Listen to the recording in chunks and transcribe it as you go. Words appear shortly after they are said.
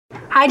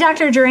Hi,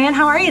 Dr. Duran.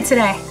 How are you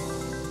today?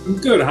 I'm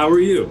good. How are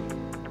you?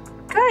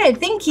 Good.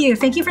 Thank you.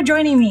 Thank you for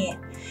joining me.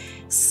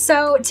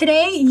 So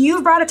today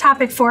you've brought a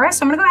topic for us.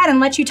 So I'm going to go ahead and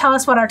let you tell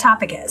us what our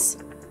topic is.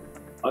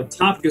 Our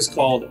topic is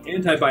called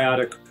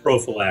antibiotic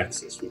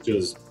prophylaxis, which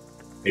is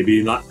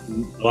maybe not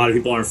a lot of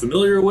people aren't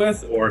familiar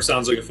with, or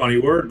sounds like a funny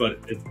word, but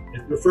it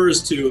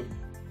refers to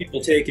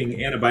people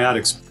taking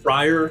antibiotics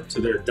prior to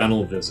their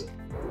dental visit.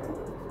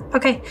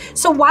 Okay.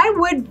 So why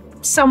would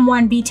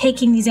someone be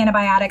taking these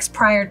antibiotics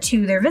prior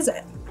to their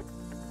visit?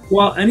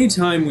 Well,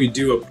 anytime we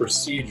do a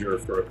procedure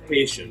for a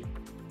patient,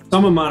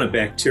 some amount of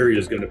bacteria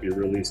is going to be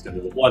released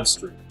into the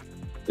bloodstream.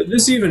 But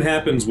this even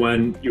happens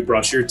when you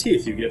brush your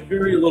teeth. You get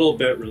very little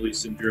bit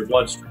released into your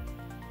bloodstream.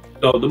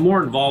 So the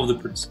more involved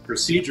the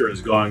procedure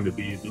is going to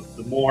be,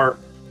 the more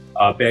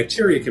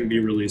bacteria can be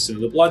released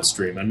into the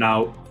bloodstream. And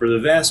now, for the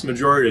vast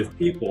majority of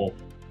people,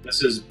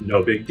 this is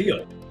no big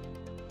deal.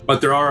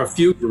 But there are a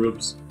few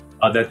groups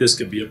that this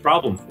could be a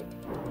problem for.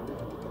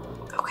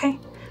 Okay.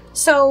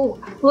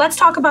 So let's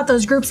talk about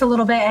those groups a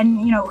little bit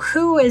and,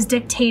 who is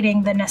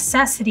dictating the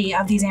necessity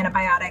of these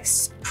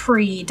antibiotics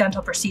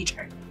pre-dental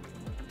procedure?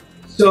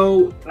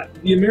 So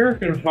the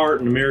American Heart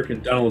and American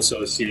Dental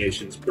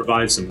Associations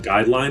provide some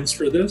guidelines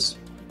for this.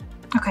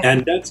 Okay.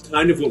 And that's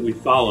kind of what we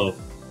follow.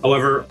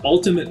 However,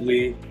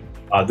 ultimately,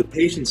 the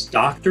patient's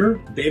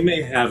doctor, they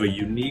may have a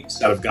unique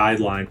set of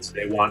guidelines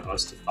they want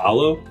us to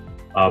follow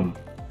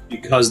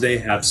because they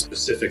have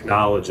specific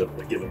knowledge of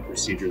the given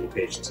procedure the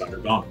patient's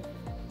undergone.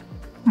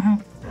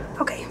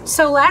 Mm-hmm. Okay,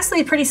 so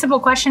lastly, a pretty simple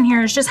question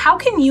here is just how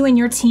can you and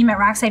your team at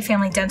Rockside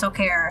Family Dental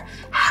Care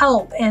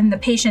help in the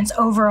patient's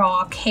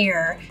overall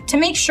care to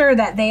make sure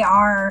that they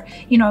are,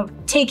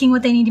 taking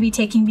what they need to be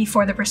taking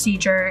before the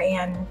procedure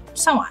and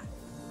so on?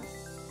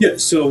 Yeah,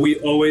 so we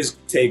always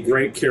take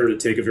great care to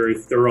take a very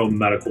thorough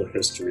medical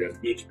history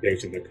of each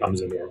patient that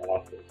comes into our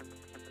office.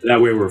 That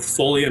way we're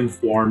fully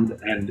informed,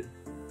 and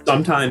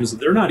sometimes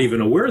they're not even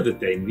aware that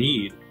they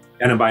need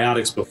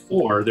antibiotics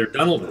before their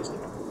dental visit.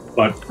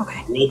 But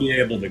we'll be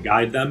able to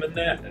guide them in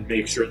that and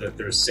make sure that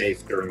they're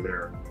safe during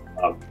their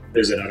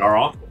visit at our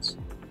office.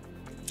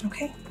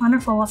 Okay,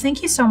 wonderful. Well,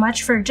 thank you so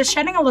much for just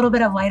shedding a little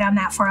bit of light on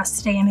that for us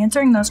today and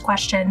answering those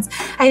questions.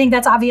 I think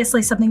that's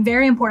obviously something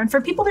very important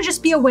for people to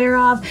just be aware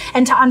of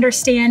and to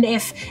understand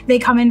if they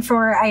come in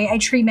for a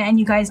treatment and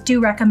you guys do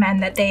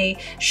recommend that they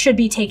should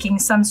be taking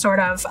some sort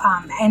of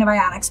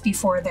antibiotics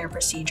before their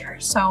procedure.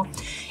 So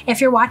if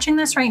you're watching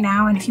this right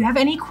now and if you have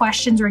any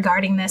questions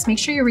regarding this, make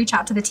sure you reach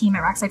out to the team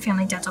at Rockside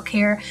Family Dental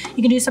Care.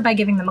 You can do so by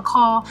giving them a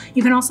call.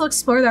 You can also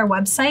explore their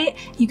website.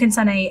 You can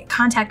send a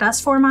contact us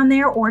form on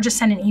there or just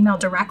send an email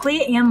directly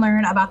and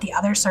learn about the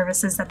other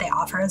services that they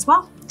offer as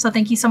well. So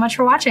thank you so much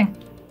for watching.